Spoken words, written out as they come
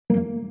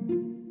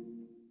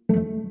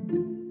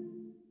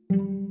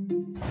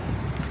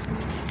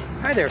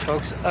Hi there,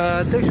 folks.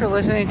 Thanks for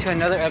listening to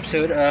another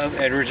episode of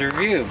Edward's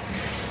Review.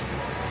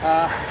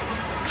 Wow.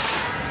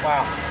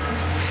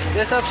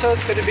 This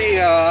episode's going to be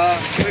a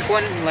quick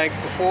one like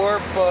before,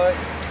 but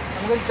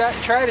I'm going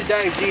to try to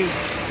dive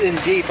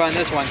deep on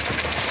this one.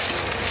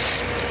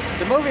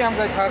 The movie I'm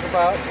going to talk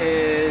about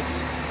is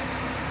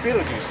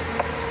Beetlejuice.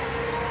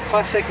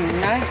 Classic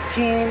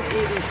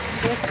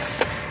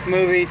 1986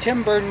 movie,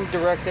 Tim Burton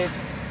directed,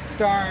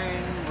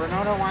 starring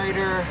Winona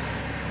Ryder,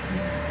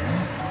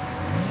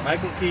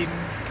 Michael Keaton,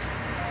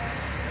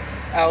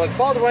 Alec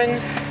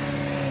Baldwin,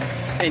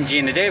 and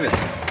Gina Davis.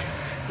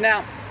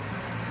 Now,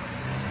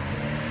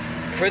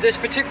 for this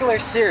particular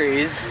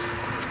series,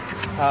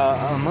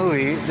 a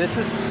movie, this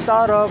is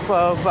thought of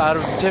out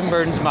of Tim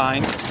Burton's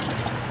mind.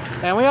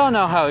 And we all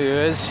know how he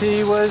is.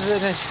 He was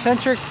an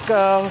eccentric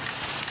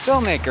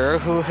filmmaker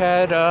who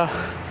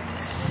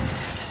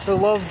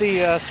loved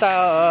the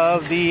style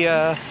of the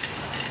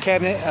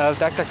cabinet of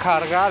Dr.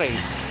 Caligari,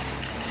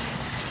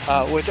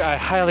 which I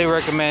highly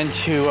recommend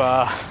to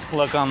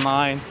look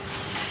online.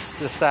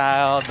 The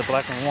style, the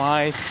black and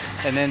white,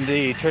 and then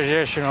the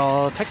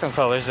traditional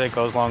technicolors that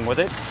goes along with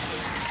it.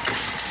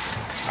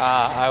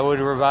 I would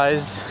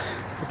revise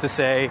to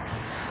say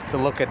to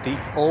look at the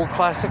old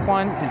classic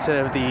one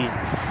instead of the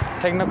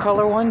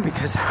technicolor one,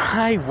 because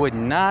I would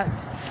not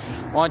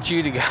want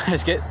you to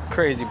guys get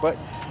crazy. But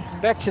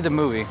back to the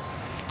movie.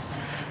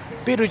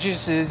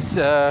 Beetlejuice's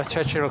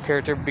traditional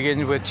character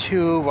begins with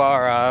two of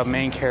our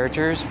main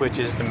characters, which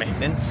is the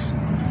Maitlands.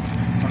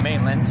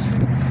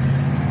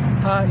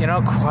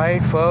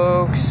 Quiet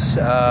folks.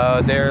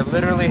 They're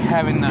literally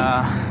having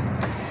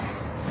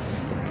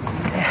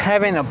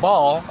a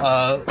ball,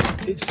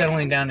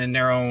 settling down in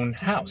their own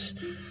house.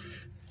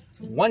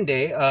 One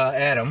day,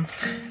 Adam,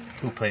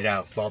 who played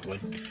Alec Baldwin,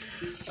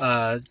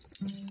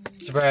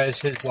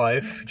 surprised his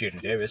wife,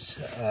 Gina Davis,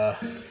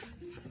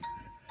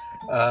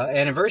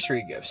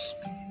 anniversary gifts.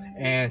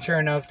 And sure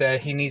enough,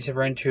 that he needs to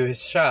run to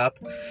his shop,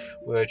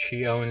 which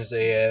he owns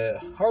a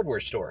hardware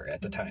store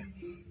at the time.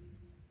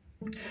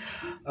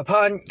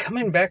 Upon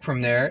coming back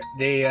from there,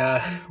 they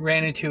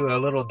ran into a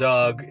little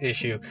dog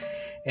issue,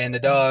 and the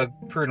dog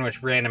pretty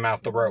much ran him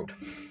out the road,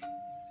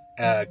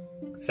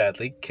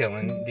 sadly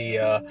killing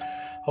the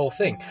whole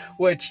thing,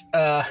 which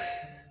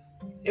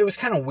it was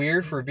kind of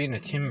weird for being a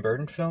Tim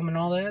Burton film and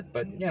all that,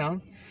 but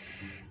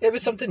it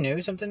was something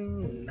new,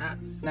 something not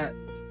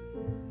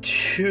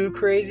too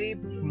crazy,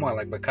 more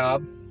like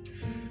macabre,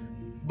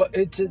 but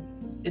it's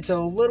a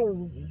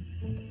little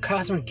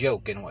cosmic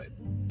joke in a way.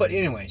 But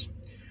anyways,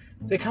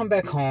 they come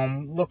back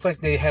home, look like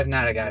they have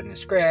not gotten a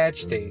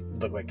scratch. They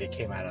look like they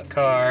came out of the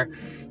car.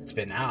 It's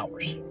been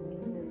hours.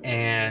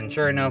 And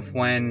sure enough,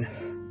 when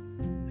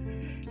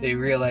they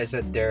realize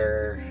that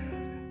they're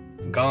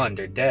gone,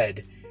 they're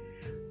dead,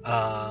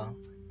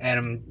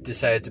 Adam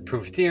decides to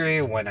prove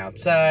theory, went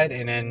outside,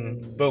 and then,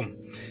 boom,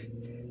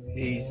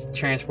 he's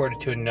transported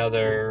to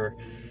another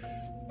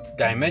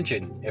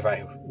dimension, if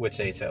I would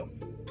say so.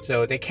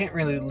 So they can't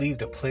really leave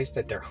the place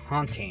that they're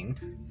haunting.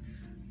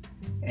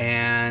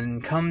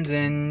 And comes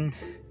in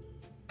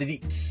the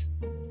Deets.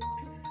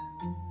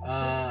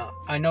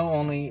 I know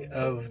only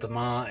of the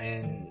mom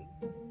and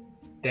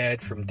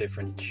dad from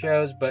different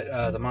shows, but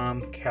the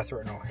mom,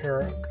 Catherine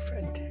O'Hara,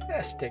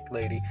 fantastic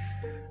lady,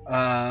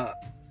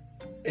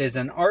 is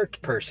an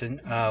art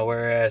person,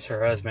 whereas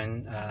her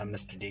husband,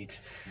 Mr. Deets,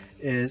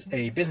 is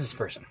a business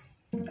person.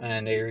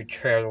 And they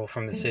travel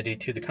from the city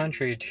to the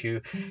country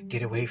to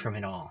get away from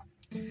it all.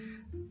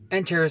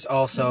 Enters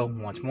also,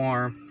 once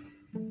more,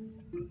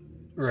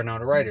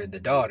 Winona Ryder, the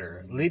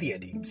daughter, Lydia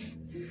Deets,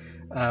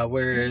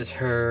 whereas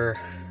her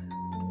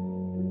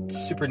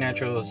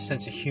supernatural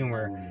sense of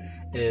humor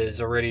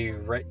is already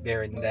right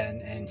there and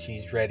then, and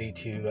she's ready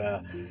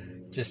to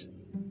just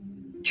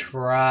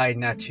try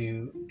not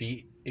to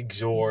be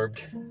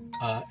absorbed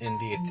in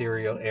the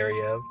ethereal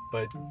area,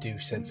 but do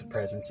sense a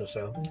presence or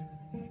so.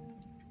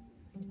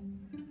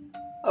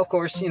 Of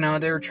course,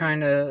 they were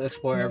trying to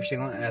explore every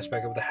single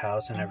aspect of the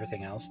house and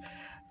everything else.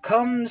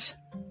 Comes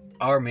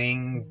our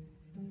main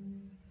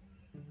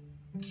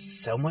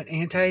somewhat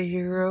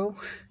anti-hero,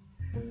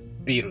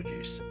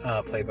 Beetlejuice,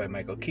 played by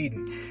Michael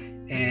Keaton,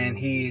 and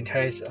he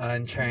entices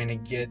on trying to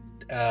get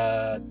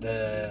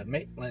the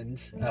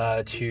Maitlands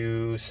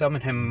to summon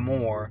him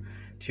more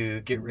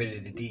to get rid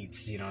of the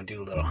Deets,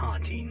 do a little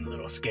haunting, a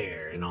little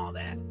scare, and all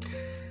that.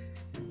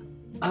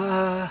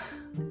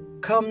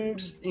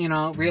 Comes,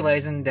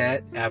 realizing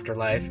that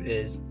afterlife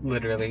is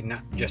literally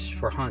not just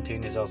for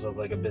haunting, it's also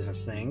like a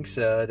business thing,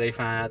 so they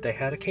found out they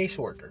had a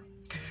caseworker.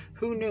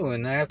 Who knew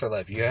in the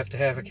afterlife you have to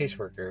have a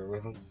caseworker,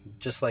 with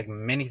just like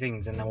many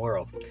things in the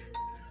world.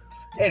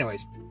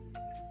 Anyways,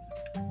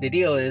 the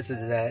deal is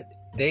that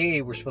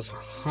they were supposed to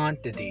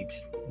haunt the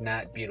Deets,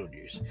 not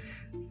Beetlejuice.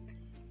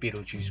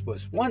 Beetlejuice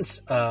was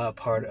once a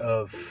part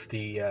of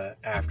the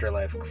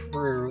afterlife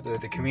crew,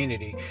 the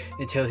community,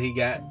 until he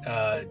got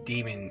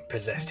demon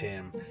possessed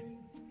him.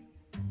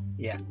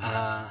 Yeah,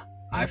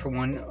 I, for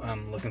one,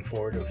 am looking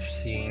forward to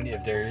seeing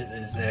if there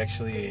is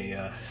actually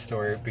a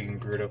story being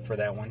brewed up for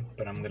that one,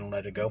 but I'm going to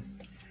let it go.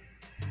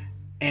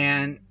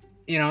 And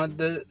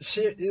the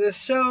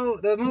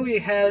movie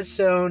has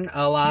shown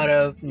a lot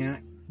of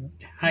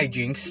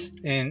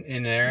hijinks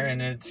in there,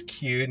 and it's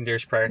cute, and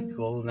there's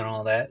practicals and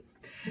all that.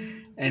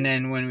 And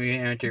then when we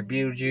enter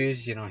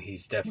Beetlejuice,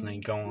 he's definitely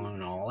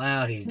going all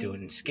out. He's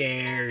doing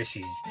scares.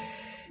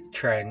 He's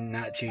trying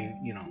not to,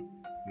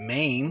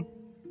 maim,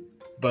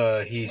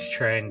 but he's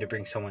trying to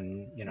bring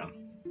someone,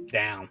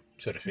 down,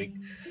 so to speak.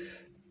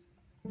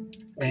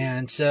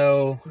 And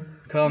so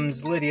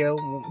comes Lydia,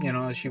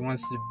 she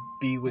wants to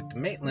be with the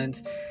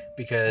Maitlands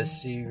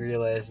because she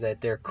realized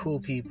that they're cool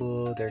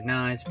people, they're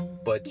nice,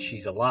 but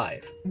she's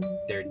alive.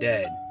 They're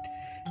dead.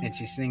 And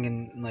she's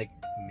thinking, like,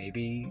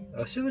 maybe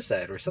a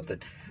suicide or something,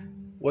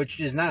 which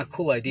is not a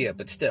cool idea,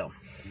 but still.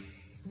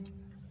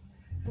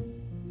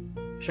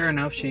 Sure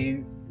enough,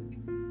 she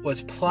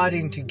was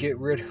plotting to get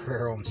rid of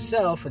her own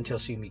self until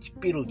she meets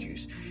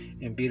Beetlejuice.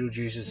 And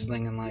Beetlejuice is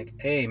thinking like,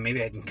 hey,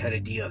 maybe I can cut a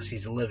deal.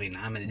 She's living,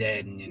 I'm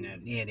dead, and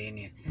yeah.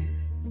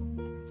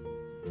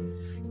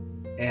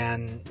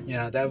 And,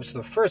 that was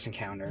the first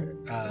encounter,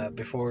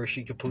 before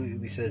she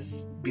completely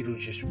says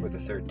Beetlejuice for the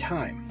third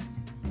time.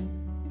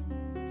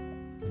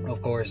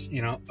 Of course,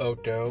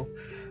 Otto,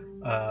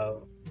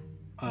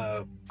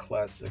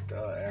 classic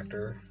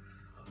actor,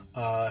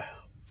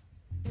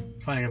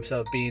 find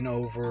himself being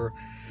over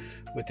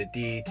with the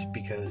deeds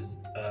because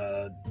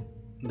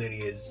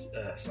Lydia's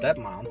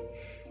stepmom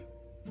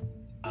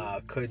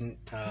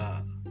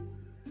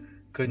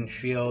couldn't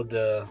feel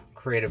the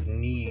creative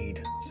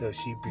need, so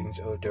she brings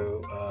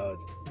Otto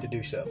to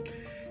do so.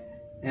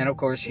 And of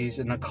course, he's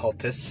an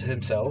occultist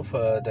himself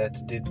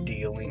that did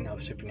dealing of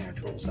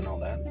supernaturals and all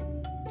that.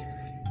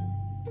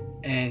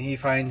 And he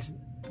finds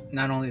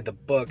not only the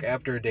book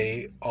after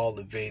they all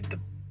evade the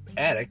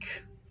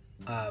attic,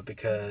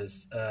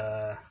 because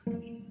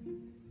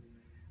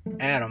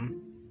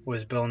Adam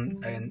was building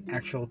an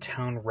actual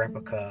town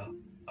replica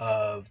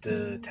of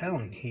the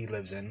town he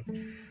lives in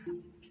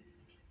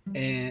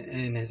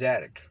his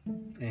attic.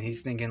 And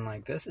he's thinking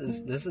like, this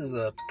is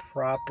a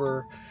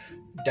proper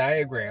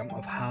diagram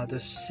of how the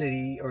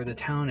city or the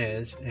town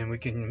is, and we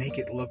can make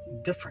it look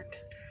different.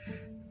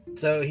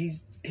 So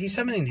he's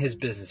summoning his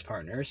business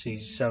partners.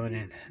 He's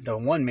summoning the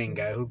one main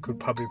guy who could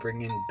probably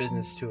bring in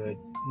business to a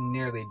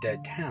nearly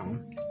dead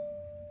town.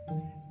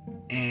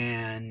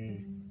 And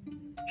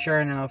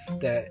sure enough,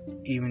 that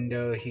even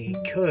though he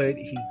could,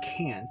 he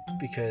can't,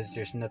 because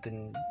there's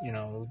nothing,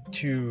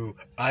 too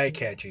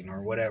eye-catching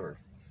or whatever.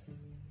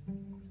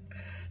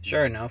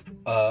 Sure enough,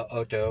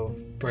 Otto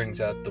brings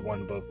out the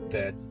one book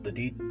that the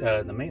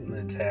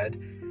Maitlands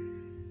had,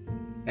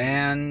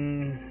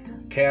 and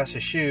chaos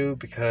issue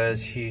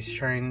because he's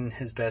trying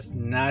his best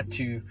not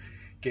to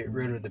get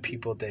rid of the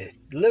people that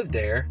live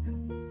there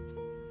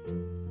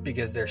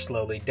because they're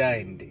slowly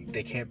dying.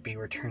 They can't be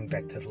returned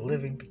back to the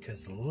living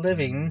because the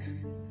living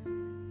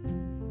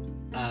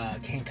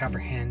can't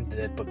comprehend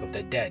the Book of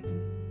the Dead.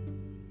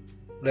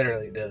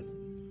 Literally,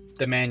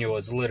 the manual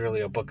is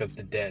literally a Book of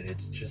the Dead.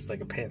 It's just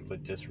like a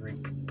pamphlet, just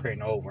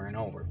reprinted over and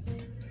over.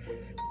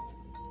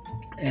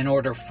 In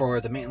order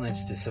for the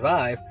Maitlands to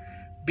survive,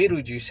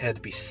 Beetlejuice had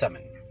to be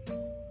summoned.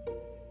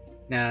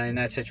 Now, in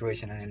that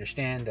situation, I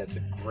understand that's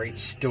a great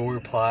story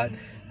plot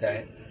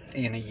that,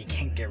 you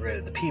can't get rid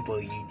of the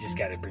people, you just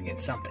gotta bring in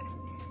something.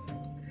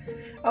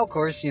 Of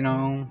course,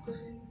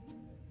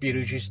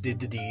 Beetlejuice did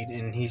the deed,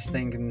 and he's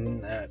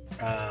thinking that,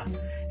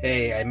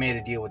 hey, I made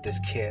a deal with this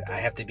kid, I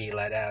have to be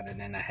let out, and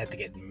then I have to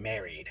get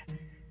married.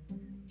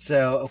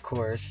 So, of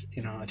course,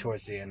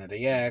 towards the end of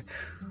the act,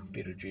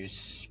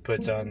 Beetlejuice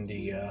puts on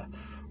the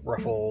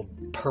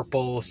ruffled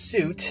purple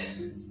suit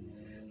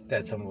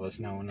that some of us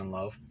know and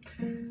love,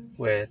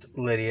 with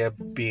Lydia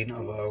being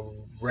of a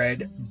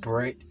red,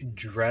 bright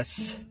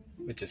dress,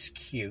 which is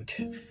cute.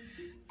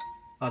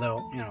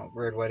 Although,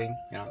 Red Wedding,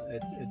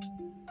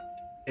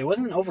 it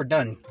wasn't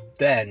overdone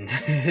then,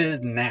 it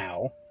is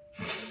now.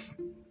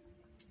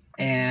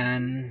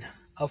 And,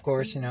 of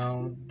course,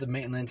 the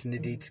Maitlands and the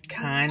Deeds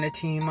kind of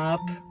team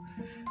up,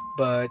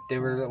 but they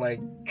were,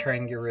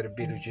 trying to get rid of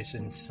Beetlejuice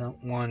in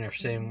one or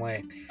same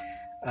way.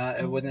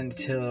 It wasn't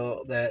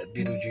until that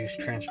Beetlejuice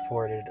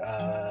transported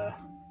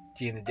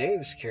Gina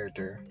Davis'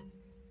 character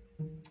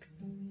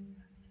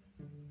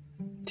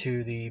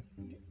to the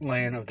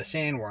land of the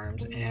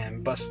sandworms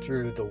and bust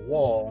through the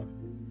wall,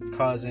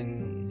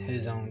 causing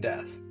his own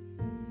death.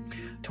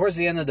 Towards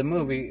the end of the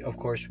movie, of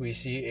course, we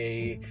see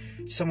a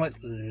somewhat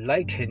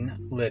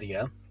lightened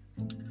Lydia,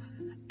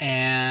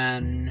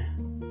 and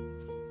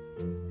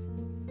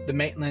the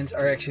Maitlands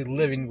are actually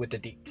living with the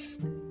Deets.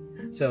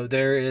 So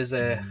there is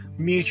a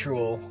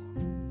mutual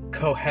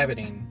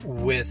cohabiting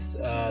with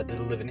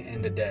the living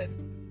and the dead,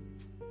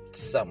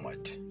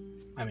 somewhat.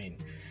 I mean,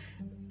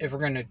 if we're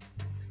going to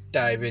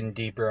dive in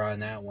deeper on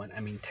that one,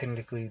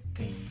 technically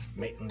the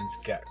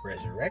Maitlands got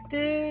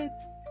resurrected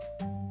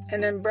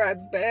and then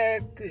brought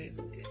back.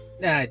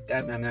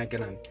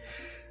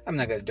 I'm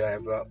not gonna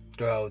dive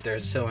out.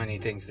 There's so many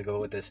things to go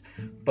with this,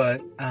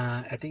 but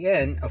at the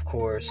end, of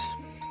course,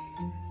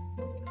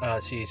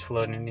 she's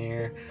floating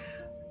near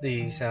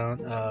the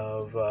sound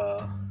of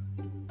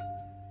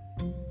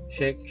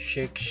Shake,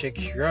 Shake, Shake,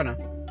 Sharona,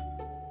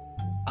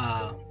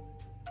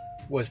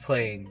 was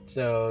playing.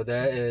 So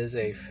that is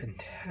a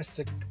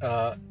fantastic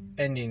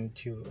ending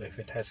to a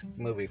fantastic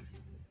movie.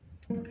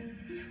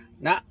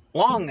 Not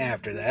long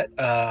after that,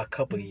 a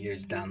couple of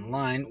years down the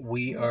line,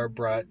 we are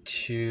brought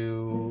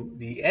to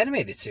the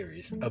animated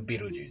series of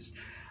Beetlejuice.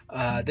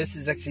 This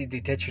is actually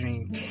the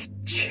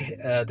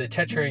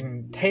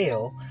tethering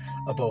tale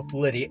of both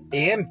Lydia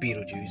and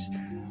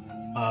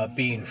Beetlejuice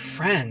being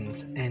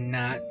friends and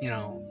not,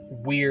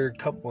 weird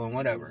couple and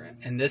whatever.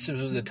 And this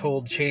was a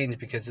total change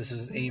because this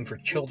was aimed for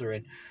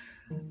children,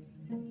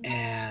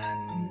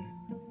 and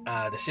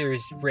the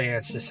series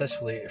ran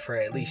successfully for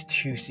at least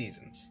 2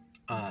 seasons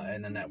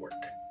in the network.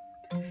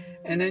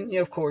 And then,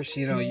 of course,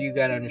 you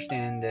gotta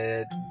understand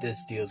that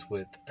this deals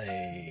with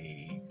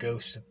a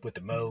ghost with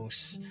the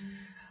mouse,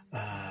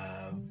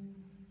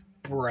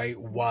 bright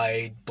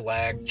white,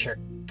 black,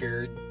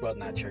 checkered, well,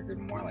 not checkered,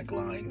 more like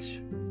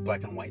lines,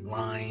 black and white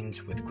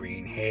lines with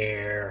green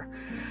hair.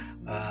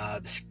 The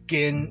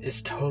skin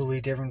is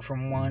totally different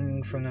from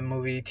the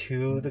movie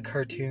to the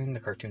cartoon. The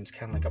cartoon's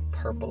kind of like a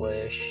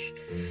purplish,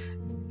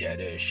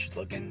 deadish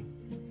looking.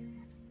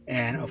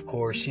 And of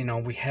course,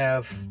 we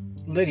have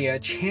Lydia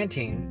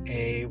chanting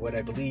what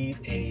I believe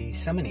a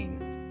summoning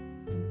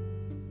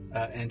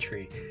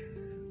entry.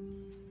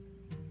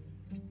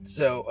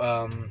 So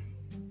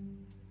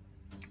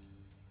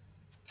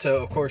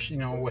of course,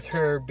 with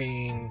her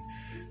being,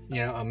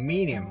 a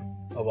medium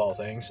of all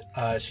things,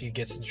 she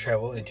gets to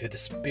travel into the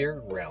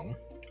spirit realm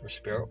or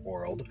spirit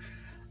world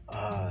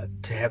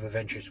to have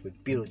adventures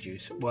with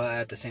Beetlejuice, while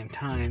at the same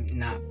time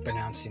not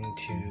announcing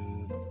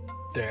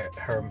to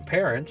her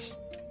parents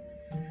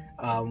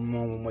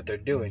what they're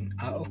doing.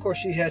 Of course,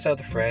 she has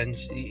other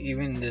friends,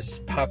 even this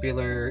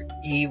popular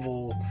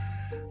evil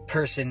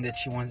person that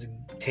she wants to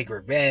take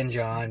revenge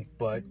on,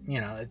 but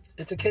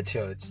it's a kid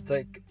show.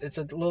 It's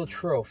a little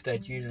trope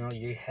that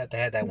you have to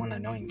have that one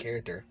annoying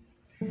character.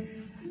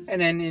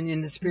 And then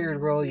in the spirit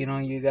world,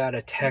 you got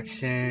a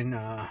Texan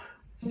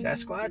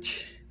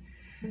Sasquatch,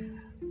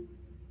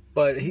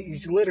 but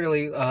he's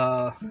literally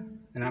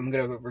and I'm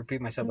gonna repeat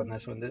myself on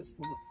this one.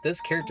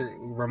 This character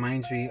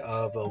reminds me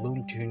of a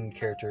Looney Tune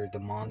character, the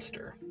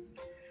Monster,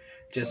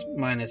 just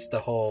minus the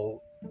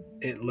whole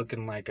it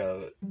looking like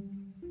a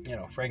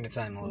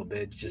Frankenstein a little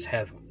bit. Just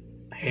have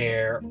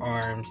hair,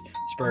 arms,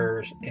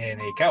 spurs, and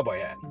a cowboy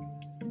hat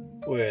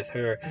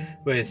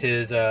with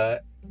his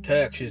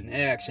Texan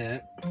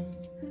accent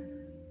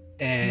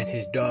and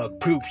his dog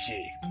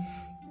Poopsie.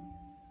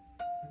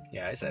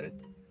 Yeah, I said it.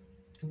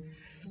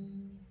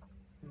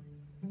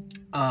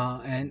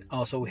 And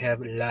also we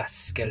have La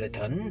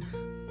Skeleton,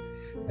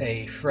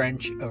 a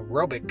French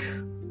aerobic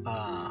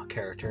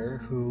character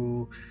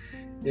who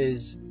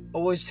is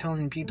always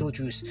telling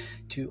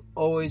Beetlejuice to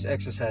always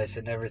exercise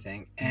and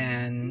everything.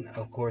 And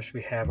of course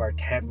we have our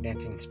tap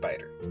dancing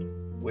spider,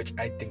 which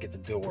I think is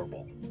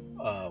adorable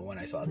when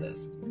I saw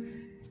this.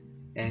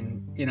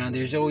 And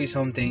there's always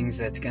some things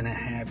that's gonna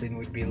happen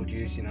with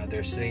Beetlejuice.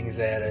 There's things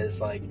that is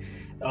like,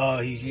 oh,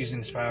 he's using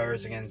his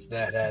powers against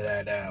that,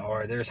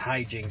 or there's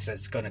hijinks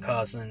that's gonna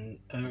cause an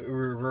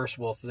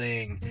irreversible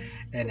thing,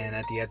 and then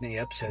at the end of the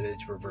episode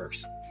it's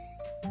reversed.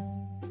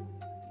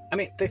 I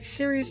mean, the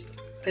series,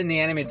 in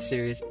the animated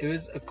series, it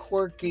was a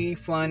quirky,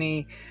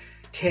 funny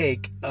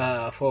take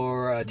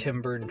for a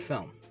Tim Burton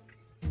film.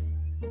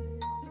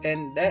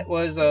 And that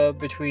was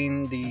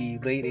between the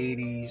late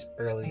 80s,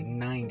 early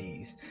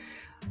 90s,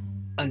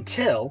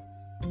 until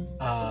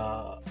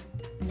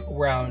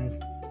around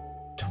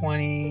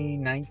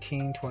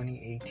 2019,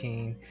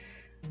 2018,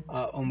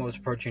 almost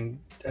approaching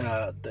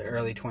the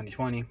early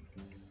 2020,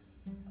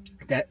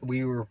 that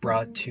we were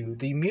brought to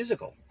the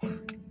musical,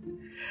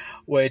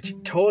 which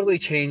totally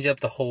changed up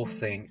the whole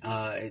thing.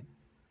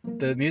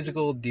 The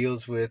musical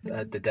deals with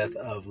the death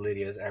of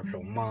Lydia's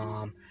actual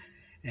mom,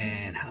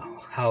 and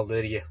how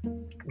Lydia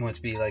wants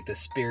to be like the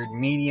spirit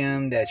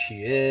medium that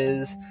she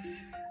is,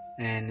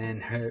 and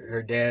then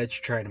her dad's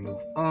trying to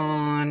move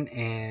on,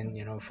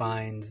 and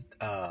finds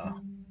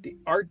the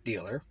art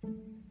dealer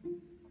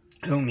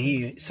whom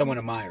he somewhat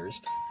admires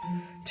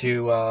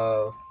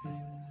to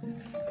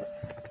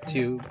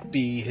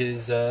be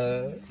his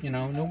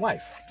new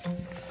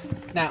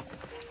wife. Now,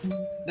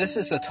 this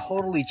is a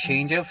totally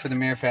change up for the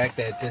mere fact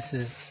that this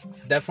is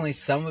definitely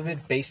some of it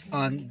based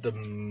on the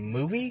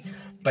movie,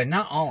 but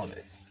not all of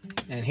it.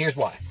 And here's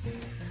why.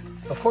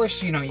 Of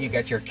course, you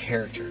got your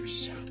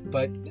characters,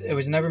 but it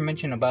was never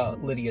mentioned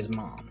about Lydia's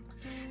mom.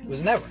 It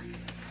was never.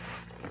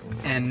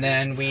 And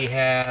then we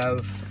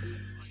have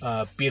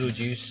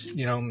Beetlejuice,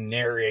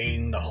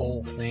 narrating the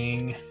whole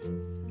thing.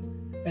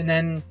 And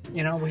then,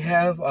 we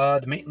have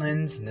the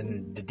Maitlands and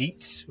then the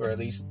Dietz, or at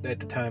least at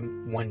the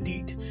time, one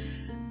Diet,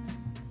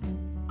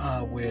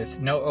 with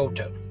no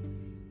Otto.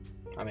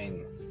 I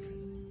mean,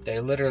 they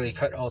literally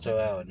cut Otto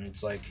out, and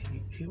it's like,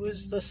 he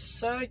was the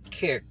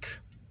sidekick,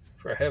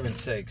 for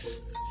heaven's sakes.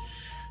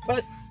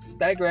 But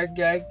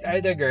I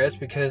digress,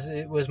 because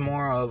it was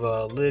more of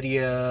a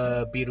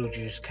Lydia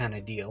Beetlejuice kind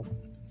of deal.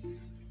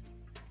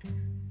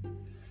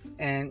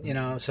 And,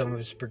 some of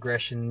his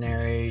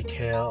progressionary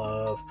tale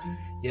of,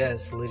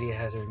 yes, Lydia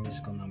has her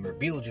musical number,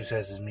 Beetlejuice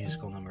has his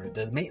musical number,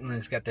 the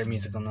Maitlands got their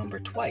musical number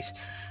twice.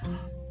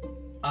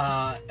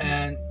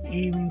 And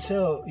even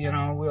so,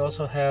 we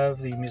also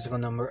have the musical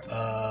number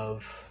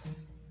of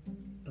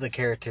the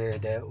character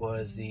that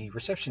was the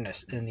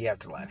receptionist in the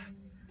afterlife.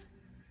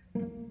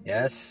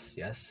 Yes,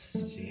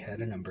 she had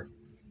a number.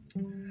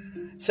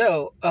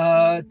 So,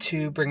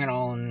 to bring it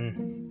all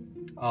in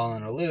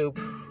a loop,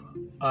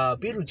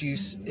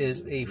 Beetlejuice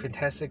is a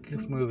fantastic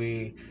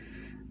movie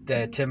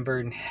that Tim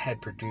Burton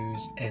had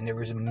produced, and there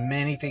was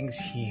many things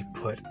he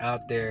put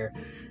out there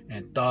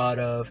and thought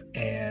of,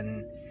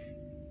 and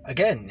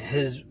again,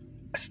 his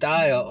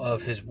style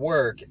of his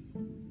work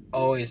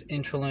always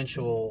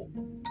influential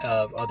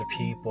of other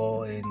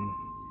people and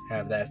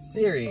have that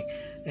theory.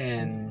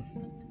 And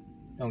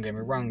don't get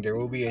me wrong, there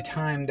will be a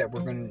time that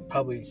we're going to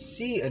probably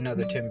see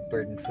another Tim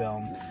Burton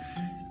film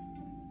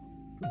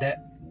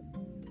that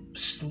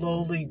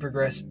slowly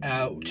progress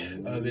out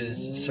of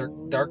his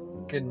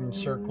darkened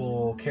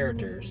circle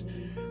characters.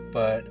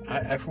 But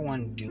I for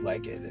one, do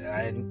like it.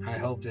 I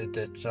hope that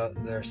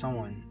there's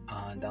someone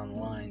down the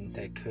line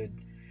that could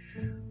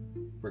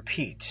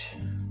repeat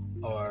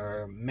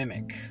or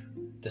mimic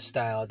the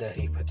style that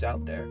he puts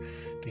out there,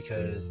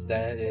 because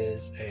that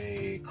is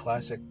a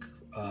classic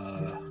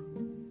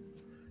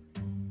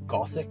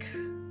gothic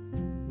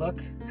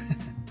look.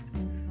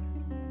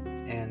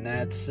 And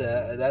that's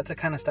the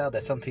kind of style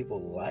that some people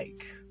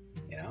like,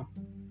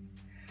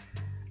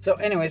 So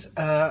anyways,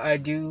 I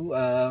do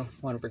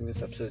want to bring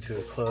this episode to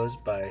a close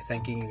by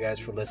thanking you guys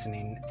for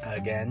listening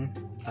again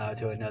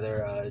to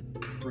another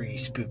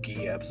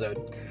pre-spooky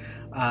episode.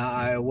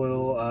 I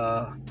will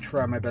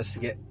try my best to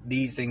get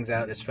these things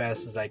out as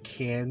fast as I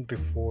can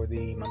before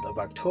the month of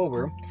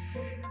October.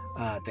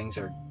 Things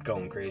are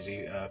going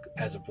crazy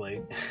as of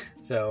late.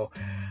 So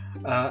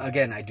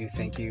again, I do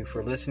thank you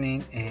for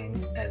listening,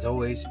 and as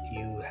always,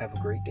 you have a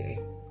great day.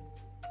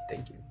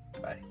 Thank you.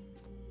 Bye.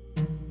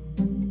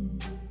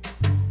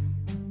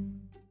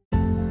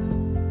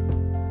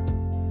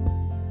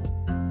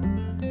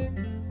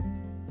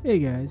 Hey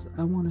guys,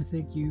 I want to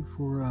thank you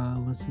for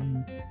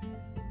listening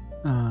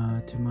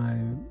to my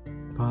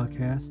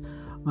podcast.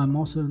 I'm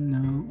also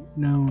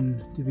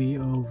known to be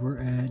over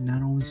at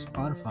not only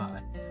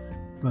Spotify,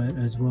 but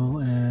as well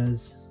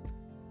as,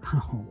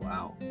 oh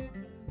wow,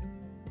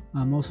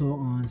 I'm also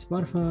on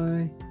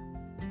Spotify,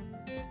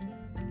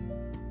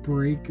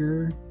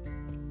 Breaker,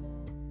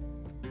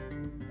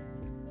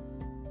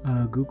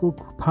 Google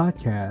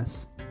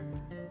Podcasts,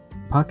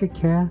 Pocket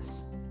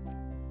Casts,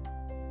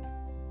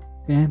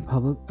 and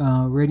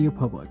Radio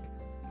Public.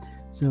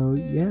 So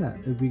yeah,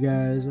 if you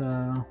guys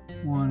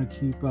want to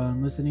keep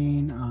on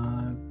listening,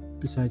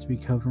 besides me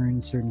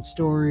covering certain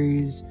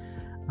stories,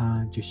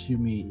 just shoot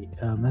me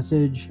a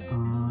message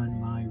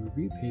on my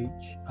review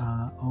page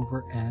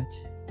over at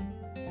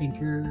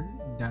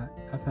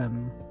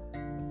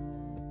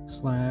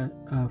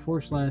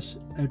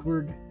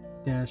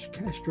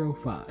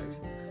anchor.fm/Edward-Castro5.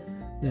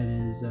 That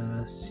is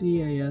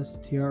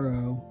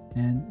CASTRO,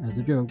 and as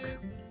a joke,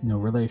 no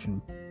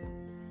relation.